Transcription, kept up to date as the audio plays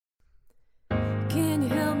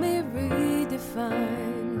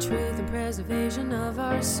preservation of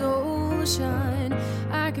our soul shine.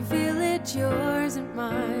 I can feel it, yours and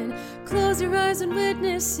mine. Close your eyes and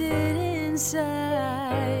witness it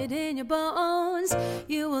inside. In your bones,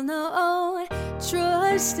 you will know.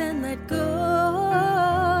 Trust and let go,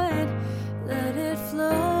 and let it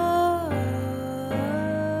flow.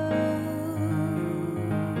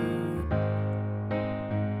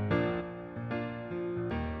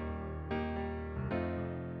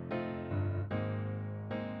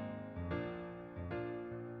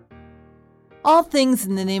 All Things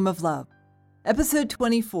in the Name of Love, Episode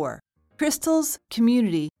 24, Crystals,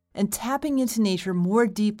 Community, and Tapping into Nature More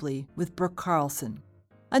Deeply with Brooke Carlson.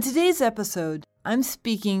 On today's episode, I'm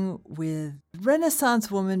speaking with Renaissance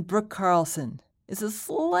woman Brooke Carlson. Is a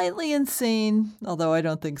slightly insane, although I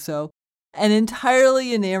don't think so, an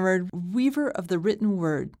entirely enamored weaver of the written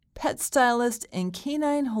word, pet stylist and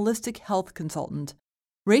canine holistic health consultant,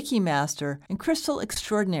 Reiki master, and crystal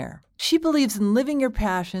extraordinaire. She believes in living your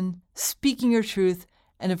passion, speaking your truth,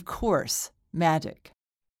 and of course, magic.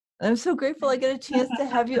 I'm so grateful I get a chance to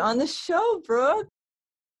have you on the show, Brooke.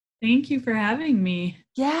 Thank you for having me.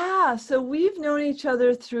 Yeah, so we've known each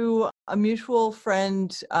other through a mutual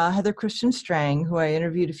friend, Heather Christian Strang, who I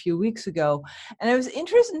interviewed a few weeks ago. And I was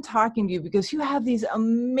interested in talking to you because you have these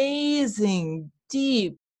amazing,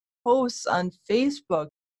 deep posts on Facebook,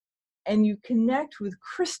 and you connect with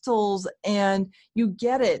crystals and you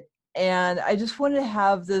get it. And I just wanted to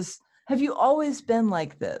have this. Have you always been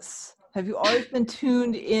like this? Have you always been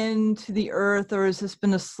tuned into the earth, or has this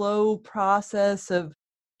been a slow process of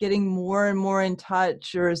getting more and more in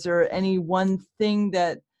touch? Or is there any one thing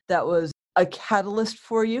that was a catalyst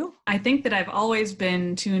for you? I think that I've always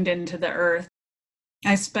been tuned into the earth.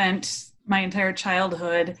 I spent my entire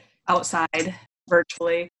childhood outside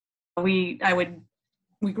virtually. We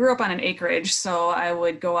grew up on an acreage, so I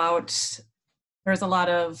would go out. There's a lot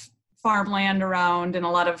of farmland around and a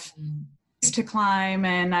lot of to climb,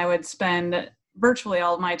 and I would spend virtually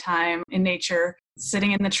all of my time in nature,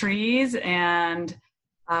 sitting in the trees, and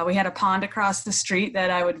we had a pond across the street that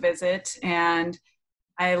I would visit, and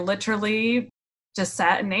I literally just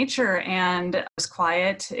sat in nature, and it was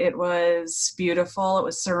quiet, it was beautiful, it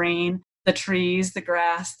was serene, the trees, the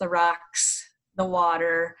grass, the rocks, the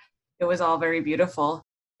water, it was all very beautiful.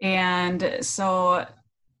 And so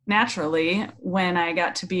naturally, when I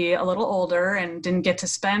got to be a little older and didn't get to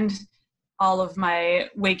spend all of my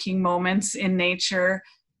waking moments in nature,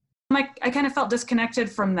 I kind of felt disconnected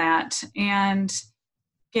from that. And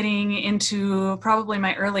getting into probably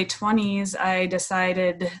my early 20s, I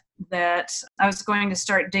decided that I was going to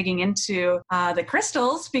start digging into the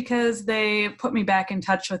crystals because they put me back in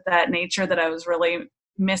touch with that nature that I was really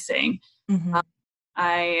missing. Mm-hmm.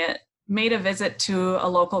 I made a visit to a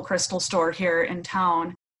local crystal store here in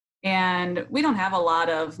town, and we don't have a lot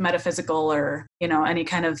of metaphysical or, any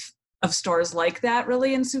kind of stores like that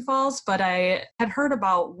really in Sioux Falls, but I had heard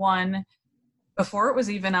about one before it was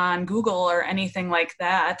even on Google or anything like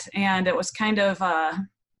that. And it was kind of a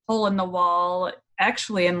hole in the wall,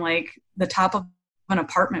 actually in like the top of an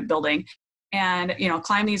apartment building, and,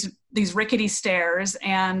 climbed these rickety stairs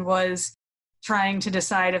and was trying to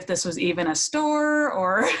decide if this was even a store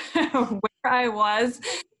or where I was.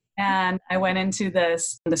 And I went into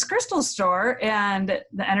this crystal store, and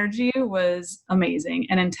the energy was amazing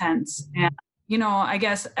and intense. And, I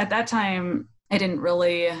guess at that time, I didn't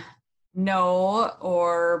really know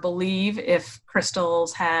or believe if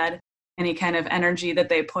crystals had any kind of energy that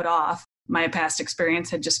they put off. My past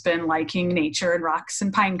experience had just been liking nature and rocks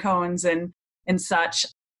and pine cones and such.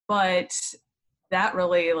 But that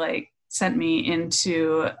really sent me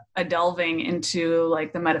into a delving into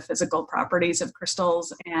like the metaphysical properties of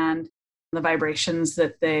crystals and the vibrations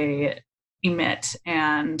that they emit,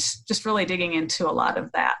 and just really digging into a lot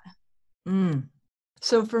of that.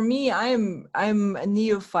 So for me, I'm a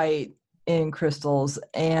neophyte in crystals,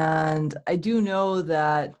 and I do know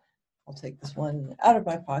that I'll take this one out of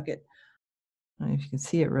my pocket. I don't know if you can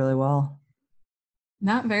see it really well.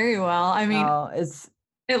 Not very well. I mean,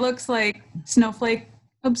 it looks like snowflake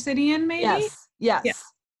obsidian, maybe?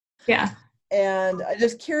 Yes. Yeah. And I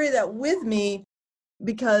just carry that with me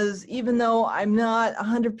because even though I'm not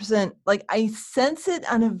 100%, I sense it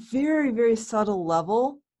on a very, very subtle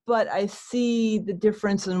level, but I see the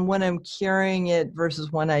difference in when I'm carrying it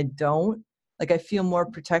versus when I don't. I feel more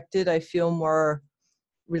protected. I feel more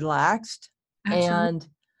relaxed. Absolutely. And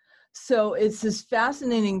so it's this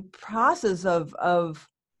fascinating process of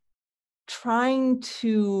trying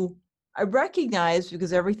to, I recognize,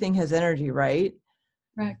 because everything has energy, right?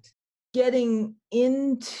 Correct. Getting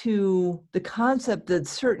into the concept that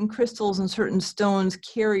certain crystals and certain stones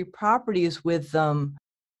carry properties with them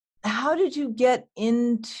how did you get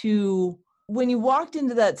into, when you walked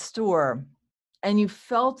into that store and you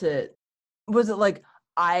felt it, was it like,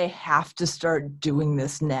 I have to start doing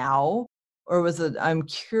this now? Or was it, I'm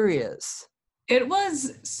curious? It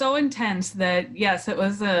was so intense that yes, it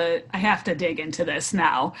was I have to dig into this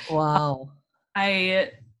now. Wow.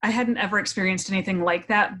 I I hadn't ever experienced anything like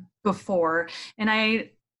that before, and I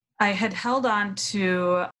had held on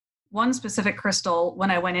to one specific crystal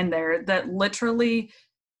when I went in there that literally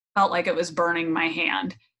felt like it was burning my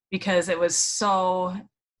hand because it was so,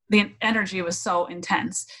 the energy was so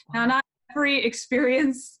intense. Now, not every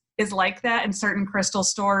experience is like that in certain crystal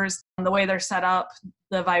stores. The way they're set up,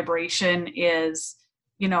 the vibration is,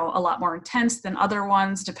 a lot more intense than other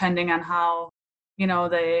ones, depending on how,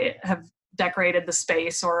 they have decorated the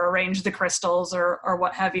space or arranged the crystals or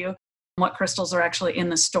what have you, what crystals are actually in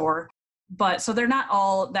the store. But so they're not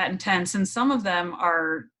all that intense. And some of them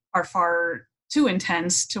are far too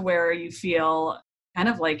intense to where you feel kind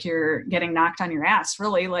of like you're getting knocked on your ass,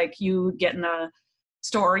 really. Like you get in the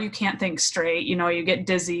store, you can't think straight, you get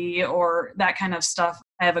dizzy or that kind of stuff.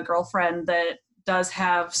 I have a girlfriend that does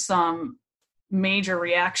have some major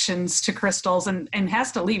reactions to crystals and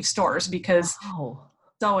has to leave stores because Wow.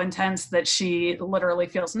 so intense that she literally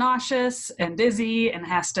feels nauseous and dizzy and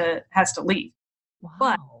has to leave.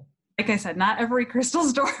 But Wow. like I said, not every crystal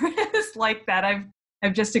store is like that.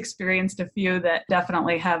 I've just experienced a few that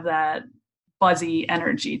definitely have that buzzy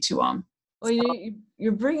energy to them. Well,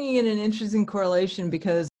 you're bringing in an interesting correlation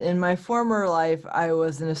because in my former life, I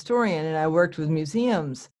was an historian and I worked with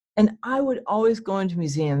museums. And I would always go into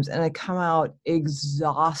museums and I'd come out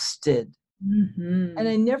exhausted. And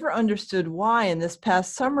I never understood why. And this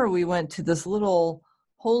past summer, we went to this little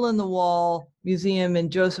hole in the wall museum in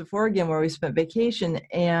Joseph, Oregon, where we spent vacation.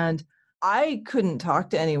 And I couldn't talk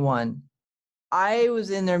to anyone. I was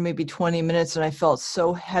in there maybe 20 minutes and I felt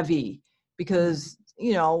so heavy because,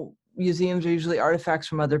 museums are usually artifacts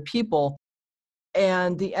from other people.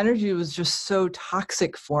 And the energy was just so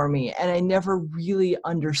toxic for me. And I never really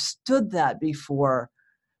understood that before.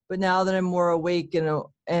 But now that I'm more awake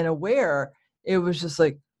and aware, it was just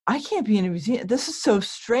like, I can't be in a museum. This is so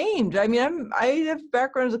strange. I mean, I have a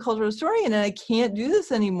background as a cultural historian and I can't do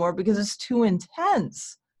this anymore because it's too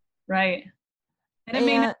intense. Right. And I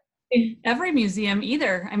mean, in every museum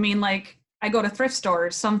either. I mean, like I go to thrift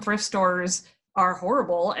stores. Some thrift stores are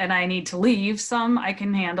horrible and I need to leave. Some I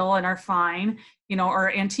can handle and are fine,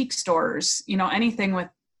 or antique stores, anything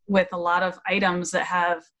with a lot of items that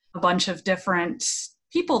have a bunch of different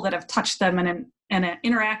people that have touched them and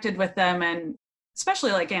interacted with them. And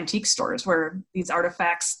especially like antique stores where these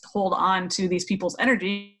artifacts hold on to these people's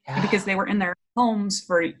energy because they were in their homes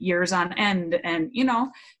for years on end. And,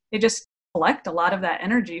 they just collect a lot of that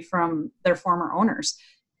energy from their former owners.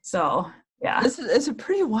 So, yeah. It's a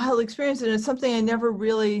pretty wild experience, and it's something I never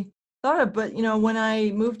really thought of. But, when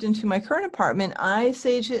I moved into my current apartment, I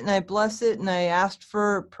saged it and I blessed it and I asked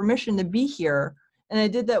for permission to be here. And I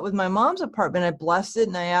did that with my mom's apartment. I blessed it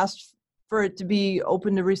and I asked for it to be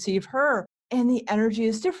open to receive her. And the energy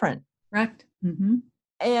is different. Correct. Mm-hmm.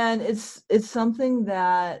 And it's something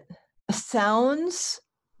that sounds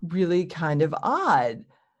really kind of odd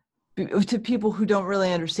to people who don't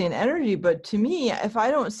really understand energy. But to me, if I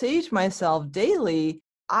don't sage myself daily,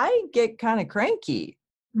 I get kind of cranky.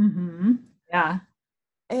 Mm-hmm. Yeah.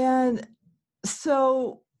 And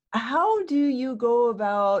so how do you go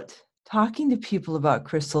about talking to people about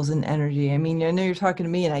crystals and energy? I mean, I know you're talking to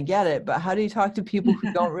me and I get it, but how do you talk to people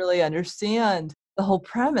who don't really understand the whole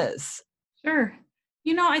premise? Sure.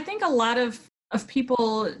 I think a lot of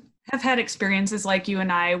people have had experiences like you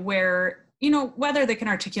and I where, whether they can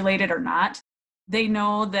articulate it or not, they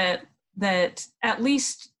know that at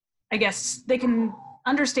least, I guess, they can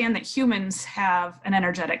understand that humans have an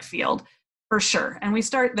energetic field for sure. And we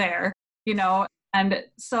start there, and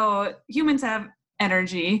so humans have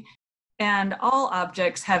energy and all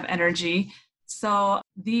objects have energy. So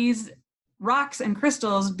these rocks and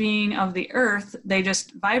crystals being of the earth, they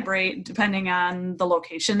just vibrate depending on the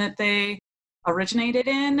location that they originated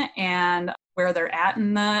in and where they're at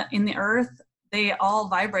in the earth. They all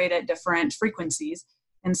vibrate at different frequencies.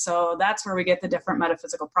 And so that's where we get the different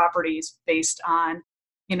metaphysical properties based on,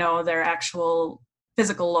 their actual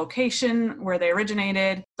physical location, where they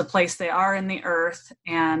originated, the place they are in the earth,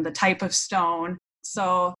 and the type of stone.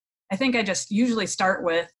 So I think I just usually start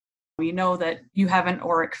with, that you have an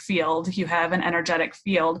auric field, you have an energetic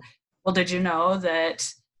field. Well, did you know that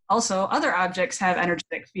also other objects have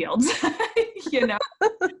energetic fields?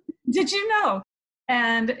 Did you know?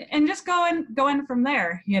 And just go in from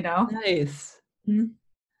there, Nice. Mm-hmm.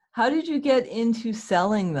 How did you get into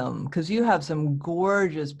selling them? Because you have some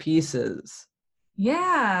gorgeous pieces.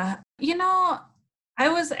 Yeah. I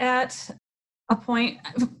was at a point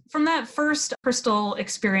from that first crystal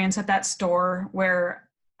experience at that store where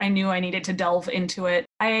I knew I needed to delve into it.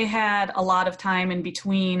 I had a lot of time in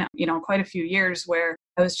between, quite a few years where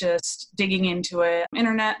I was just digging into it,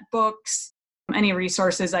 internet books, any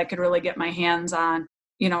resources I could really get my hands on,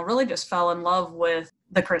 really just fell in love with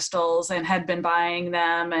the crystals and had been buying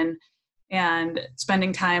them and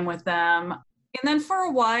spending time with them. And then for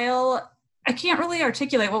a while, I can't really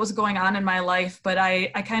articulate what was going on in my life, but I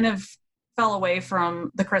kind of fell away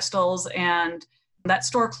from the crystals and that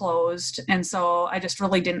store closed. And so I just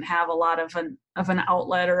really didn't have a lot of an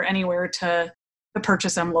outlet or anywhere to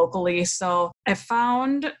purchase them locally. So I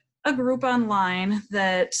found a group online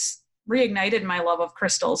that reignited my love of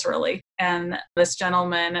crystals, really. And this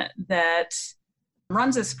gentleman that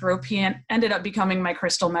runs this group, he ended up becoming my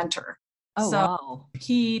crystal mentor. Oh, so wow.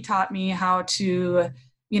 He taught me how to,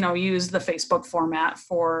 use the Facebook format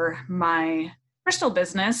for my crystal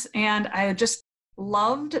business. And I just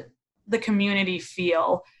loved the community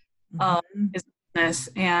feel of his business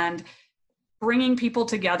and bringing people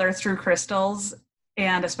together through crystals.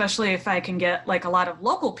 And especially if I can get like a lot of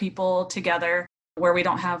local people together where we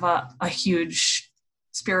don't have a huge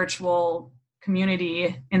spiritual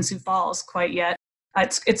community in Sioux Falls quite yet.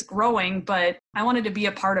 It's growing, but I wanted to be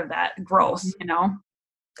a part of that growth,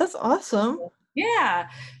 That's awesome. Yeah.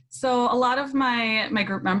 So a lot of my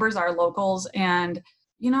group members are locals, and,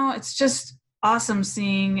 it's just awesome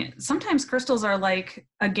seeing sometimes crystals are like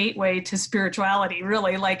a gateway to spirituality,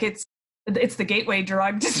 really. Like it's the gateway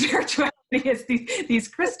drug to spirituality is these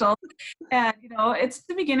crystals. And, it's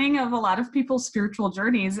the beginning of a lot of people's spiritual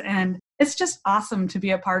journeys. And it's just awesome to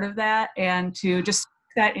be a part of that and to just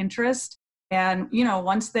that interest. And,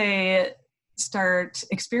 once they start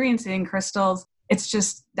experiencing crystals, it's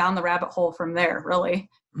just down the rabbit hole from there, really.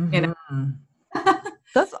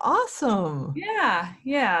 That's awesome.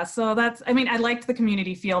 Yeah. So I liked the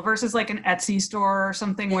community feel versus like an Etsy store or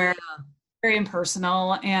something where it's very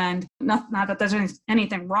impersonal, and not that there's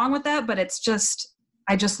anything wrong with that, but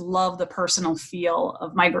I just love the personal feel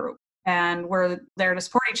of my group, and we're there to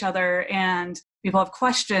support each other, and people have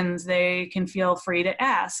questions, they can feel free to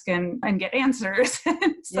ask and get answers.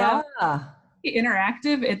 So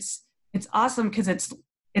interactive, it's awesome because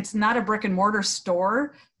it's not a brick and mortar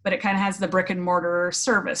store, but it kind of has the brick and mortar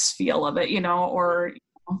service feel of it, or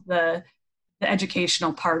the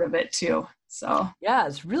educational part of it too. So yeah,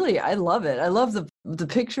 it's really, I love it. I love the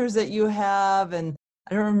pictures that you have, and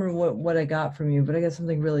I don't remember what I got from you, but I got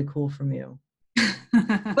something really cool from you.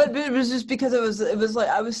 But it was just because it was like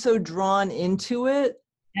I was so drawn into it.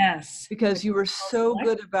 Yes. Because you were so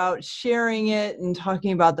good about sharing it and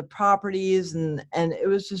talking about the properties, and it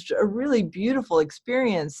was just a really beautiful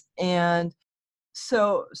experience. And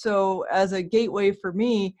so as a gateway for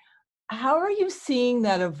me, how are you seeing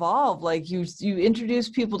that evolve? Like you introduce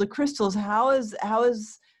people to crystals. How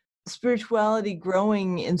is spirituality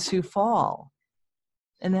growing in Sioux Falls?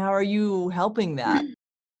 And how are you helping that?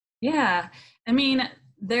 Yeah.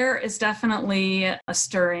 There is definitely a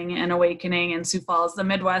stirring and awakening in Sioux Falls. The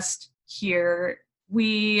Midwest here,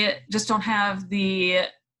 we just don't have the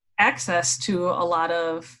access to a lot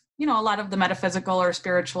of the metaphysical or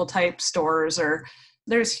spiritual type stores, or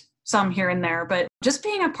there's some here and there, but just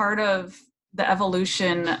being a part of the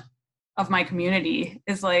evolution of my community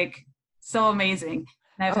is like so amazing.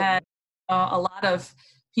 And I've had a lot of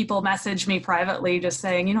people message me privately just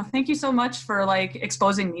saying, thank you so much for like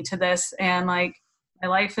exposing me to this. And like, my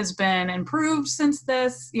life has been improved since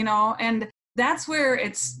this, and that's where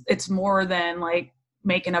it's more than like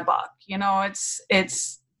making a buck,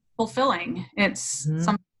 it's fulfilling. It's something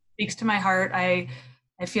that speaks to my heart. I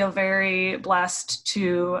feel very blessed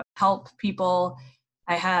to help people.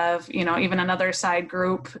 I have, even another side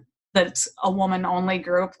group that's a woman only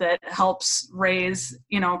group that helps raise,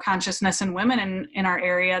 consciousness in women in our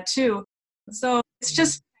area too. So it's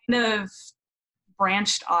just kind of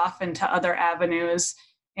branched off into other avenues.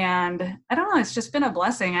 And I don't know, it's just been a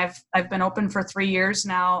blessing. I've been open for 3 years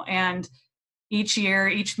now, and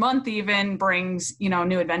each month even brings,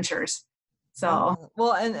 new adventures. So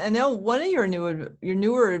well, and I know one of your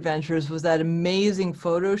newer adventures was that amazing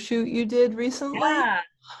photo shoot you did recently.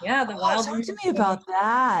 Yeah, the wild. Talk to me about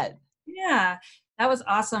that. Yeah, that was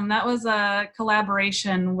awesome. That was a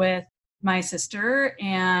collaboration with my sister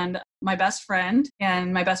and my best friend.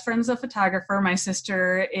 And my best friend's a photographer. My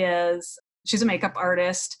sister she's a makeup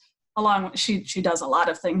artist. She does a lot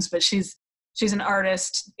of things, but she's an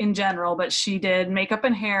artist in general, but she did makeup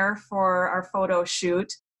and hair for our photo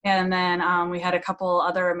shoot. And then we had a couple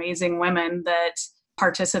other amazing women that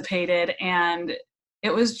participated, and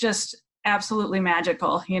it was just absolutely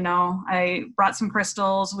magical. I brought some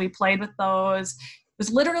crystals. We played with those. It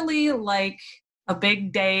was literally like a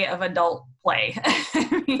big day of adult play.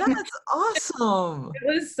 That's awesome. It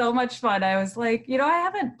was so much fun. I was like, I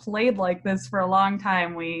haven't played like this for a long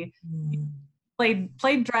time. We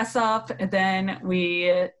played dress up, and then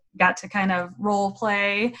we got to kind of role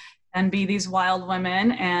play and be these wild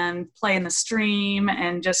women and play in the stream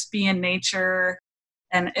and just be in nature.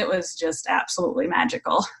 And it was just absolutely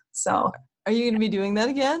magical. So, are you going to be doing that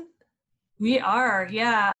again? We are,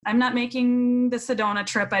 yeah. I'm not making the Sedona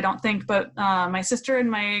trip, I don't think, but my sister and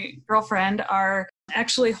my girlfriend are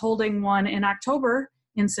actually holding one in October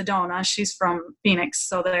in Sedona. She's from Phoenix,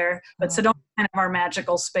 so there. But Sedona is kind of our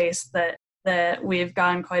magical space that we've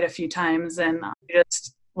gone quite a few times, and we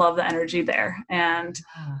just love the energy there. And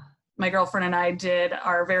my girlfriend and I did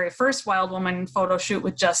our very first Wild Woman photo shoot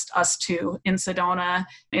with just us two in Sedona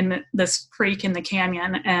in this creek in the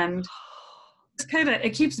canyon. And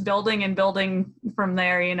it keeps building and building from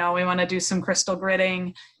there. We want to do some crystal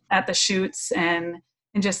gridding at the shoots and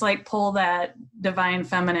just like pull that divine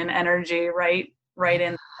feminine energy right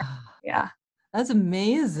in. Yeah. That's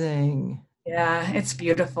amazing. Yeah, it's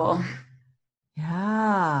beautiful.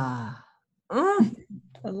 Yeah. I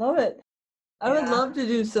love it. I would love to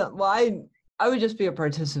do something. Well, I would just be a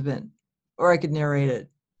participant, or I could narrate it.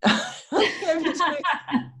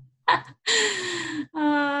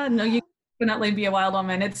 No, you definitely be a wild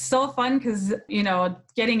woman. It's so fun because,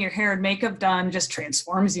 getting your hair and makeup done just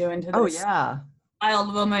transforms you into this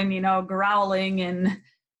wild woman, growling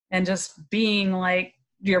and just being like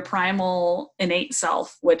your primal innate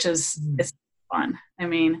self, which is fun. I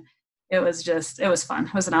mean, it was fun.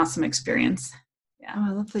 It was an awesome experience. Yeah. Oh,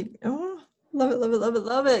 I love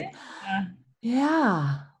it.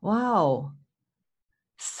 Yeah. Wow.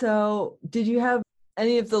 So did you have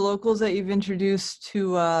any of the locals that you've introduced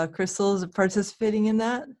to crystals participating in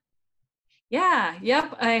that? Yeah.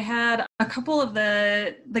 Yep. I had a couple of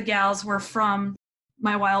the gals were from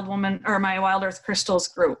my Wild Woman or my Wild Earth Crystals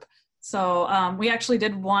group. So we actually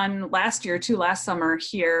did one last summer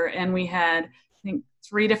here, and we had, I think,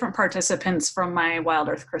 3 different participants from my Wild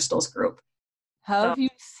Earth Crystals group. How have you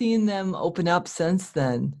seen them open up since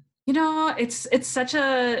then? It's such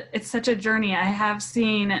a journey. I have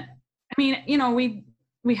seen, we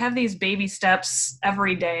have these baby steps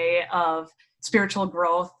every day of spiritual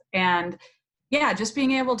growth, and just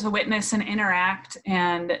being able to witness and interact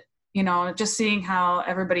and, just seeing how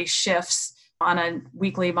everybody shifts on a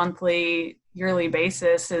weekly, monthly, yearly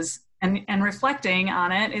basis and reflecting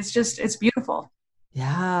on it is just, it's beautiful.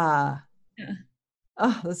 Yeah.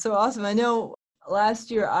 Oh, that's so awesome. I know last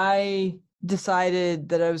year I decided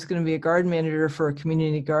that I was going to be a garden manager for a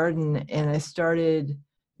community garden, and I started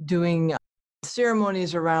doing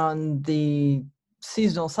ceremonies around the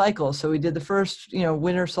seasonal cycle. So we did the first,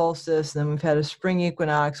 winter solstice, and then we've had a spring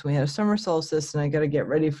equinox, we had a summer solstice, and I got to get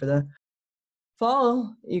ready for the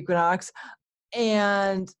fall equinox.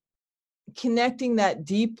 And connecting that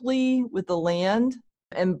deeply with the land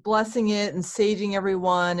and blessing it and saging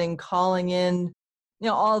everyone and calling in,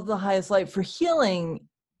 all of the highest light for healing.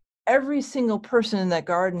 Every single person in that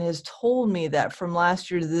garden has told me that from last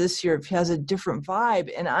year to this year, it has a different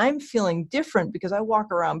vibe. And I'm feeling different because I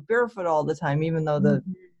walk around barefoot all the time, even though the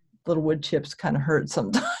little wood chips kind of hurt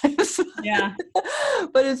sometimes. Yeah.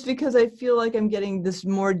 But it's because I feel like I'm getting this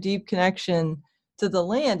more deep connection to the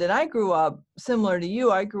land. And I grew up similar to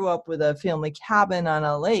you. I grew up with a family cabin on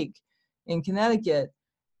a lake in Connecticut,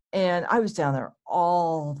 and I was down there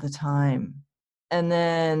all the time. And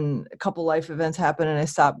then a couple life events happened and I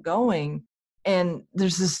stopped going. And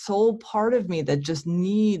there's this soul part of me that just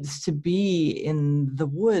needs to be in the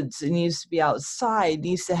woods. It needs to be outside,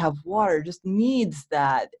 needs to have water, just needs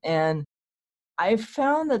that. And I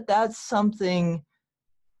found that that's something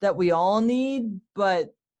that we all need,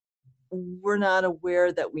 but we're not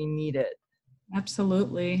aware that we need it.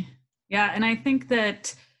 Absolutely. Yeah. And I think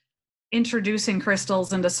that introducing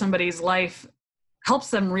crystals into somebody's life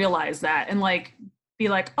helps them realize that and be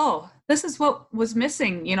like, oh, this is what was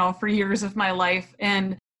missing, for years of my life.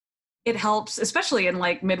 And it helps, especially in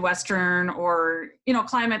Midwestern or,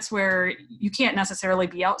 climates where you can't necessarily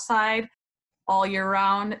be outside all year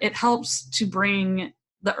round. It helps to bring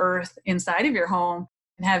the earth inside of your home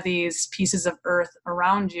and have these pieces of earth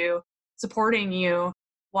around you, supporting you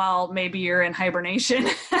while maybe you're in hibernation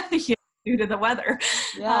due to the weather.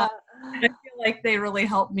 Yeah. I feel like they really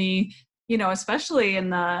help me, especially in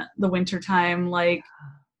the winter time,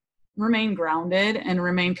 remain grounded and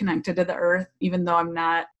remain connected to the earth, even though I'm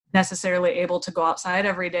not necessarily able to go outside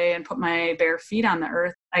every day and put my bare feet on the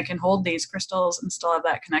earth, I can hold these crystals and still have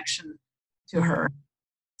that connection to her.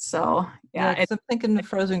 So yeah, 'cause I'm thinking the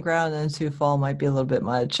frozen ground and Sioux Fall might be a little bit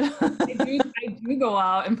much. I do go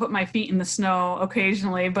out and put my feet in the snow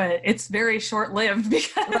occasionally, but it's very short lived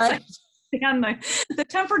because Right. I stay on the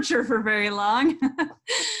temperature for very long.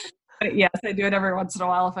 But yes, I do it every once in a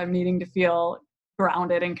while if I'm needing to feel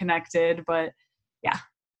grounded and connected. But yeah,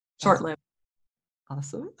 short lived.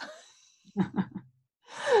 Awesome.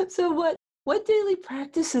 So what daily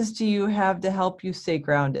practices do you have to help you stay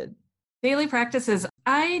grounded? Daily practices.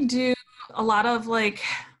 I do a lot of I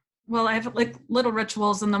have like little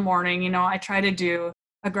rituals in the morning. I try to do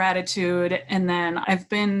a gratitude, and then I've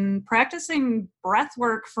been practicing breath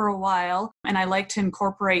work for a while, and I like to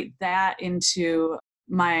incorporate that into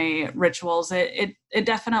my rituals. It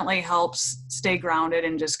definitely helps stay grounded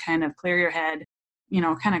and just kind of clear your head,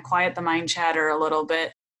 kind of quiet the mind chatter a little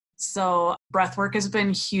bit. So breath work has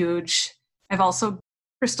been huge. I've also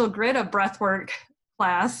crystal grid a breath work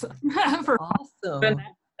class for Awesome.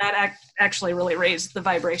 that actually really raised the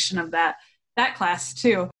vibration of that class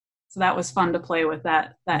too. So that was fun to play with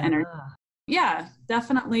that energy. Yeah,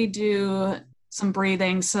 definitely do some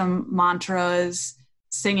breathing, some mantras.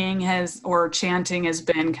 Singing or chanting has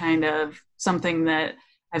been kind of something that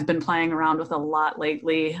I've been playing around with a lot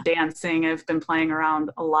lately. Dancing, I've been playing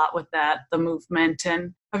around a lot with that, the movement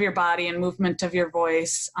and of your body and movement of your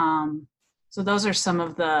voice. So those are some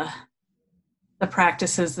of the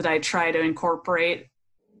practices that I try to incorporate,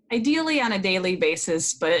 ideally on a daily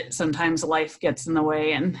basis, but sometimes life gets in the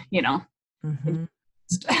way and, Mm-hmm.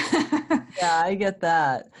 Yeah, I get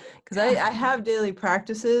that. Because I have daily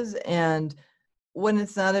practices, and when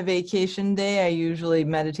it's not a vacation day, I usually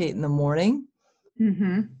meditate in the morning.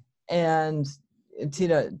 Mm-hmm. And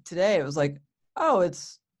today it was like, oh,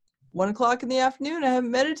 it's 1:00 in the afternoon. I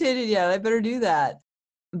haven't meditated yet. I better do that.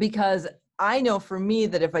 Because I know for me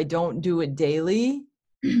that if I don't do it daily,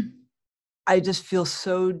 I just feel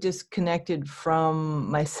so disconnected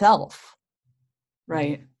from myself.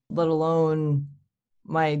 Right. Let alone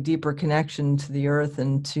my deeper connection to the earth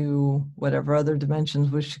and to whatever other dimensions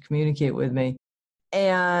wish to communicate with me.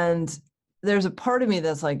 And there's a part of me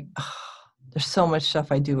that's like, oh, there's so much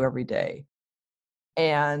stuff I do every day.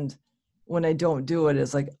 And when I don't do it,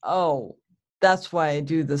 it's like, oh, that's why I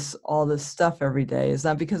do all this stuff every day. It's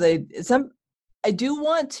not because I do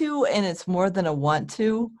want to, and it's more than a want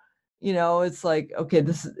to. It's like, okay,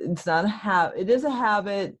 it's not a habit. It is a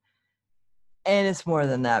habit, and it's more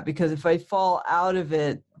than that, because if I fall out of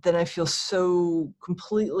it, then I feel so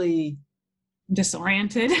completely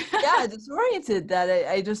disoriented. Yeah, disoriented that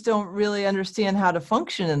I just don't really understand how to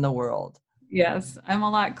function in the world. Yes, I'm a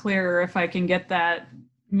lot clearer if I can get that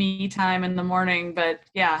me time in the morning. But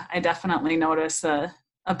yeah, I definitely notice a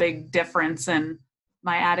big difference in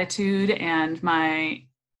my attitude and my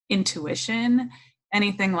intuition,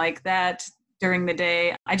 anything like that during the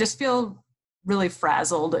day. I just feel really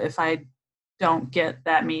frazzled if I don't get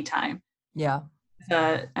that me time. Yeah.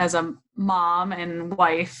 As a mom and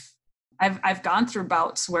wife, I've gone through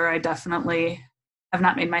bouts where I definitely have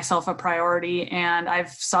not made myself a priority, and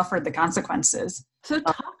I've suffered the consequences. So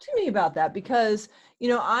talk to me about that, because,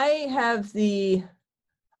 I have the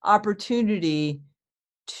opportunity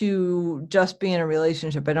to just be in a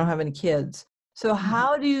relationship. I don't have any kids. So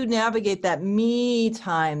how do you navigate that me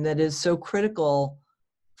time that is so critical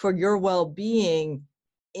for your well-being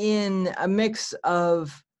in a mix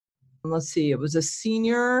of, let's see, it was a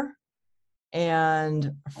senior and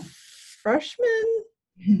a freshman?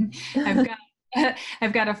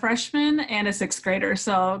 I've got a freshman and a sixth grader.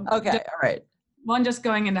 So okay, all right. One just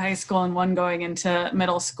going into high school and one going into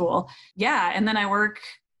middle school. Yeah, and then I work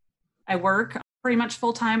pretty much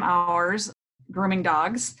full-time hours grooming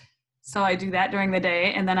dogs. So I do that during the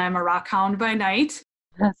day, and then I'm a rock hound by night.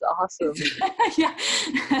 That's awesome. Yeah.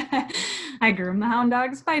 I groom the hound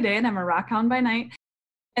dogs by day, and I'm a rock hound by night.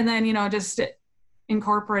 And then, just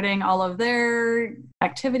incorporating all of their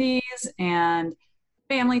activities and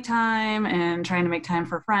family time and trying to make time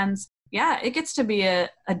for friends. Yeah, it gets to be a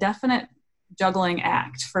definite juggling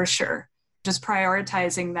act for sure. Just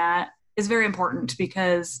prioritizing that is very important,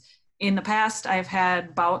 because in the past I've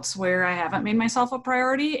had bouts where I haven't made myself a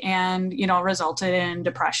priority and, resulted in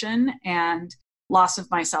depression and loss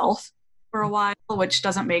of myself for a while, which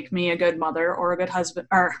doesn't make me a good mother or a good husband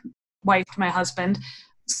or wife to my husband.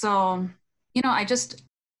 So, I just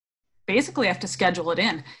basically have to schedule it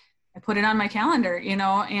in. I put it on my calendar,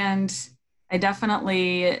 and I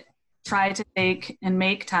definitely try to take and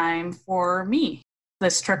make time for me.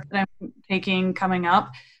 This trip that I'm taking coming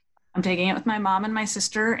up, I'm taking it with my mom and my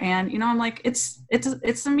sister. And, I'm like, it's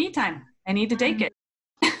the me time. I need to take it.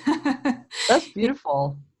 That's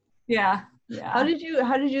beautiful. Yeah. How did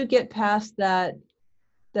you get past that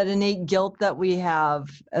innate guilt that we have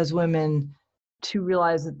as women to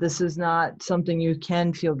realize that this is not something you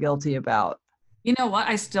can feel guilty about? You know what?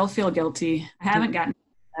 I still feel guilty. I haven't gotten to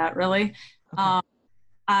that really. Okay.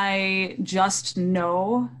 I just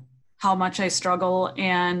know how much I struggle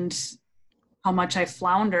and how much I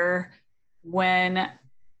flounder when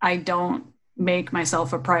I don't make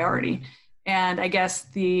myself a priority. And I guess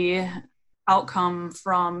the outcome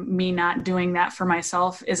from me not doing that for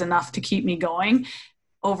myself is enough to keep me going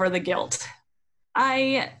over the guilt.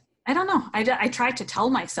 I don't know. I try to tell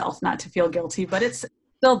myself not to feel guilty, but it's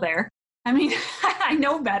still there. I mean, I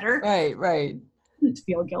know better. Right. To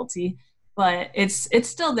feel guilty, but it's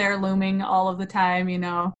still there, looming all of the time,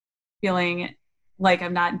 feeling like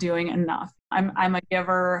I'm not doing enough. I'm a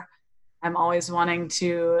giver. I'm always wanting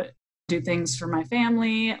to do things for my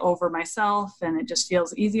family over myself, and it just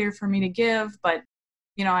feels easier for me to give. But,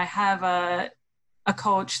 I have a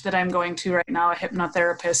coach that I'm going to right now, a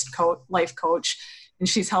hypnotherapist life coach, and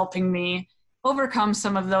she's helping me overcome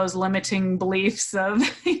some of those limiting beliefs of,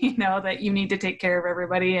 that you need to take care of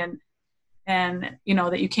everybody and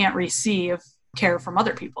that you can't receive care from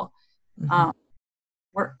other people. Mm-hmm.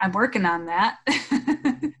 I'm working on that.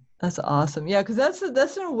 That's awesome. Yeah, because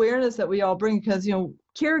that's an awareness that we all bring, because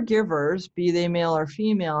caregivers, be they male or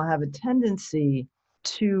female, have a tendency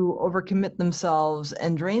to overcommit themselves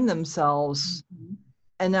and drain themselves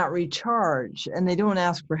and not recharge, and they don't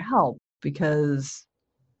ask for help because,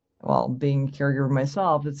 well, being a caregiver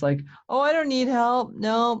myself, it's like, oh, I don't need help.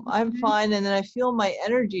 No, I'm fine. And then I feel my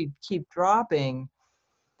energy keep dropping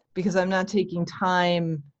because I'm not taking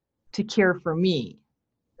time to care for me.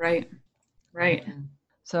 Right.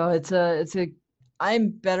 So I'm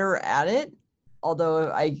better at it.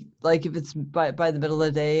 Although I like, if it's by the middle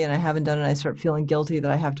of the day and I haven't done it, I start feeling guilty that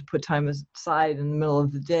I have to put time aside in the middle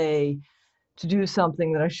of the day to do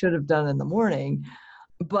something that I should have done in the morning.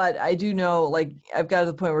 But I do know, like, I've got to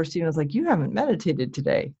the point where Stephen was like, you haven't meditated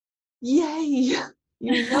today. Yay.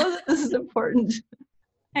 You know that this is important.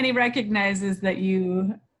 And he recognizes that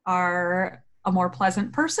you are a more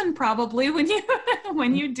pleasant person probably when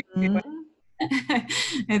you do. Mm-hmm.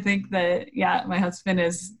 I think that, my husband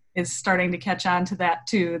is starting to catch on to that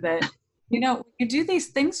too, that, you do these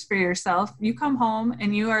things for yourself, you come home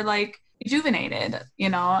and you are like rejuvenated,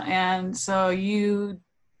 and so you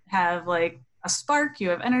have like a spark, you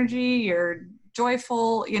have energy, you're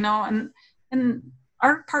joyful, and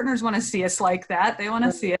our partners want to see us like that. They want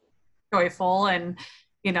to see us joyful and,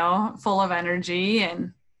 full of energy.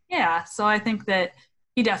 And so I think that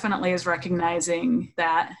he definitely is recognizing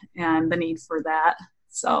that and the need for that.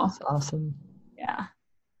 So that's awesome. Yeah,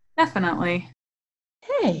 definitely.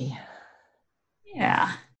 Hey.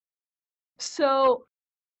 Yeah. So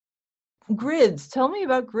grids, tell me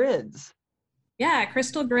about grids. Yeah,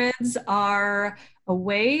 crystal grids are a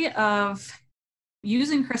way of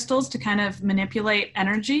using crystals to kind of manipulate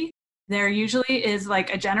energy. There usually is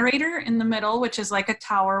like a generator in the middle, which is like a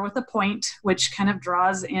tower with a point, which kind of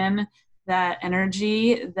draws in that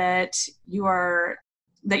energy that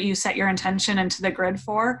you set your intention into the grid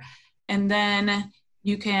for. And then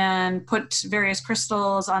you can put various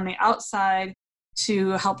crystals on the outside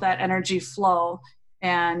to help that energy flow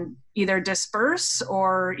and either disperse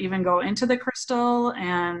or even go into the crystal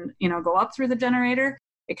and, go up through the generator.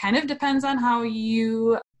 It kind of depends on how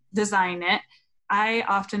you design it. I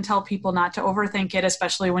often tell people not to overthink it,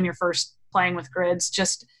 especially when you're first playing with grids.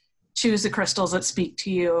 Just choose the crystals that speak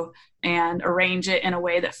to you and arrange it in a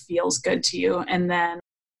way that feels good to you. And then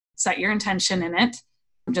set your intention in it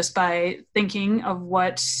just by thinking of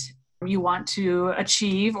what you want to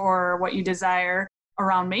achieve or what you desire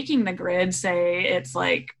around making the grid. Say it's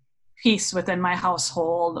like peace within my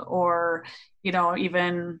household, or,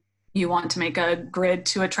 even you want to make a grid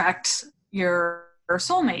to attract your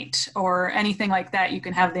soulmate or anything like that. You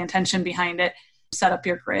can have the intention behind it, set up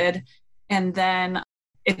your grid, and then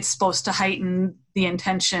it's supposed to heighten the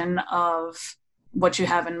intention of what you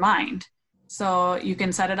have in mind. So you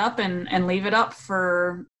can set it up and leave it up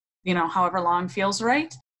for, however long feels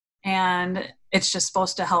right. And it's just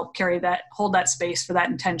supposed to help hold that space for that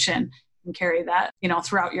intention and carry that,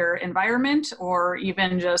 throughout your environment, or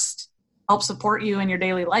even just help support you in your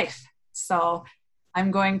daily life. So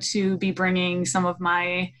I'm going to be bringing some of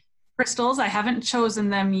my crystals. I haven't chosen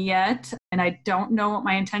them yet, and I don't know what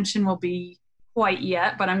my intention will be quite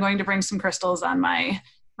yet, but I'm going to bring some crystals on my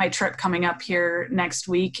trip coming up here next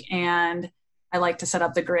week. And I like to set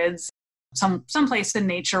up the grids someplace in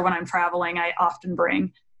nature when I'm traveling. I often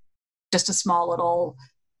bring just a small little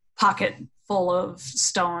pocket full of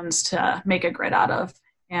stones to make a grid out of.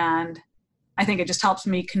 And I think it just helps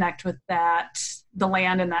me connect with the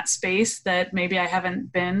land and that space that maybe I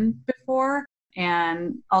haven't been before.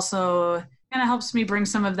 And also kind of helps me bring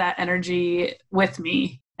some of that energy with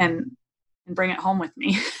me and bring it home with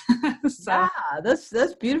me. So. Yeah,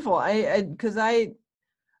 that's beautiful. Because I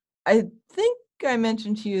think I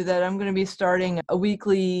mentioned to you that I'm going to be starting a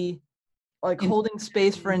weekly, like, holding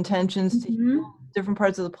space for intentions to heal different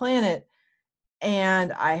parts of the planet.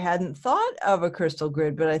 And I hadn't thought of a crystal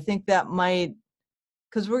grid, but I think that might,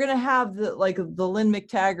 because we're going to have the Lynn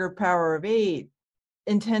McTaggart Power of 8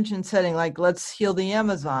 intention setting, like, let's heal the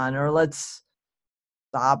Amazon, or let's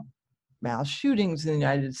stop mass shootings in the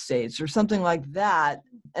United States, or something like that,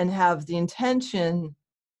 and have the intention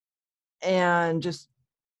and just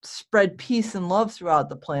spread peace and love throughout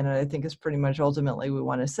the planet. I think is pretty much ultimately we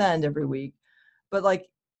want to send every week. But, like,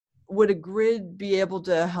 would a grid be able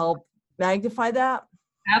to help magnify that?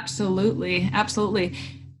 Absolutely. Absolutely.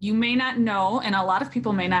 You may not know, and a lot of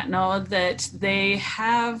people may not know, that they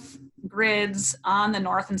have grids on the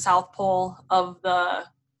North and South Pole of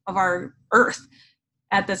our Earth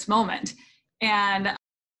at this moment. And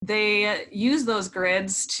they use those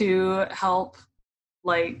grids to help,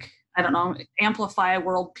 like, I don't know, amplify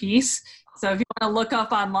world peace. So if you want to look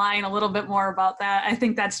up online a little bit more about that, I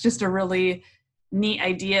think that's just a really neat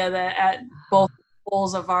idea, that at both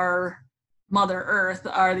poles of our Mother Earth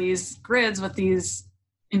are these grids with these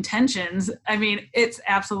intentions. I mean, it's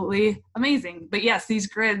absolutely amazing. But yes, these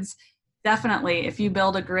grids, definitely, if you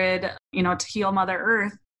build a grid, to heal Mother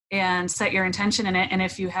Earth and set your intention in it, and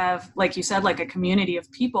if you have, like you said, like a community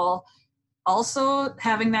of people also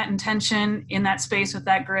having that intention in that space with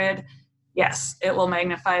that grid, yes, it will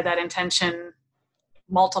magnify that intention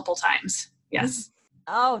multiple times. Yes.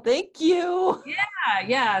 Oh, thank you.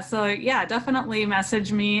 Yeah. So yeah, definitely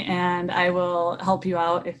message me and I will help you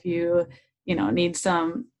out if you need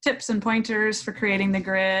some tips and pointers for creating the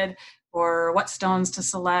grid or what stones to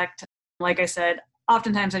select. Like I said,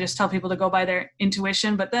 oftentimes I just tell people to go by their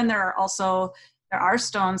intuition, but then there are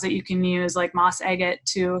stones that you can use, like moss agate,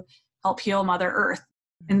 to help heal Mother Earth.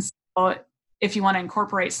 And so if you want to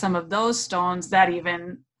incorporate some of those stones, that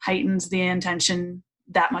even heightens the intention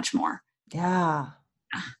that much more. Yeah.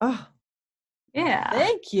 Oh, yeah.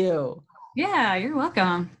 Thank you. Yeah, you're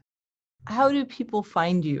welcome. How do people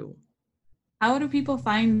find you? How do people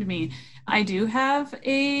find me? I do have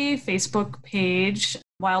a Facebook page,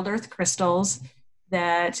 Wild Earth Crystals,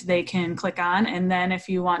 that they can click on. And then if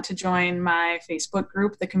you want to join my Facebook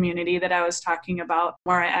group, the community that I was talking about,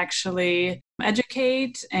 where I actually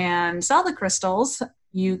educate and sell the crystals,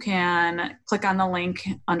 you can click on the link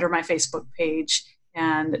under my Facebook page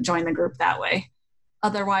and join the group that way.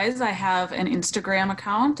 Otherwise, I have an Instagram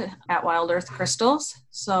account at Wild Earth Crystals,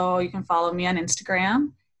 so you can follow me on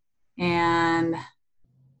Instagram. And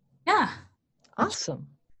yeah. Awesome.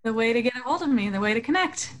 The way to get a hold of me, the way to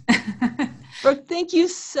connect. Brooke, thank you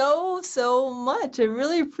so much. I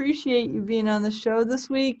really appreciate you being on the show this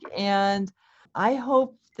week. And I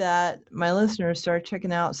hope that my listeners start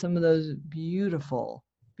checking out some of those beautiful,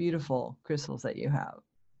 beautiful crystals that you have.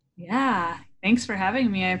 Yeah. Thanks for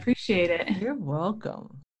having me. I appreciate it. You're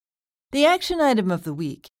welcome. The action item of the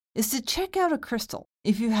week is to check out a crystal.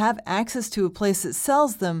 If you have access to a place that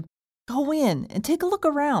sells them, go in and take a look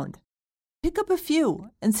around. Pick up a few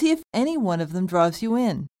and see if any one of them draws you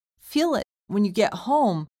in. Feel it. When you get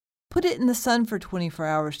home, put it in the sun for 24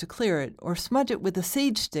 hours to clear it, or smudge it with a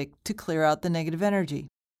sage stick to clear out the negative energy.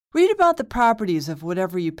 Read about the properties of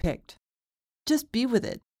whatever you picked. Just be with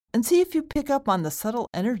it and see if you pick up on the subtle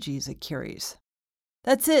energies it carries.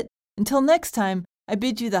 That's it. Until next time, I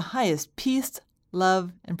bid you the highest peace,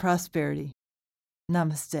 love, and prosperity.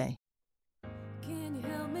 Namaste. Can you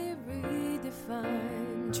help me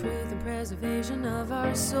redefine truth and preservation of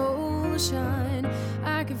our soul shine?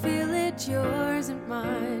 I can feel it, yours and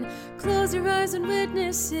mine. Close your eyes and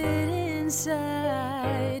witness it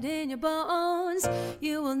inside. In your bones,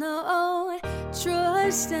 you will know.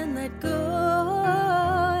 Trust and let go.